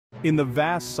In the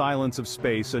vast silence of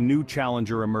space, a new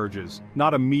challenger emerges.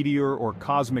 Not a meteor or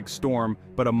cosmic storm,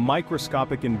 but a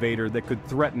microscopic invader that could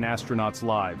threaten astronauts'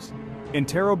 lives.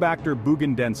 Enterobacter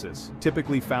bugandensis,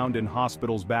 typically found in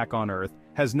hospitals back on Earth,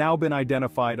 has now been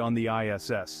identified on the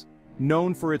ISS.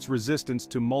 Known for its resistance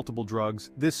to multiple drugs,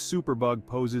 this superbug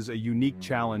poses a unique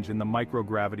challenge in the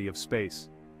microgravity of space.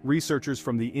 Researchers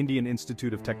from the Indian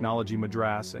Institute of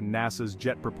Technology-Madras and NASA's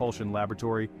Jet Propulsion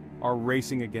Laboratory are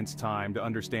racing against time to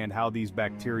understand how these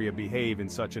bacteria behave in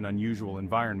such an unusual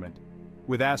environment.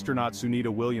 With astronaut Sunita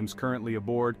Williams currently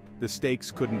aboard, the stakes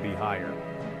couldn't be higher.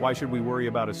 Why should we worry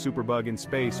about a superbug in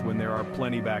space when there are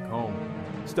plenty back home?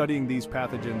 Studying these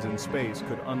pathogens in space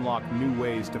could unlock new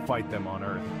ways to fight them on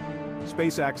Earth.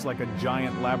 Space acts like a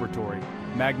giant laboratory,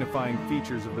 magnifying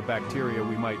features of the bacteria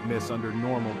we might miss under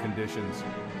normal conditions.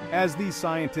 As these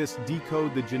scientists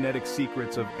decode the genetic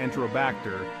secrets of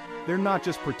Enterobacter, they're not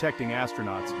just protecting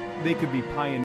astronauts, they could be pioneers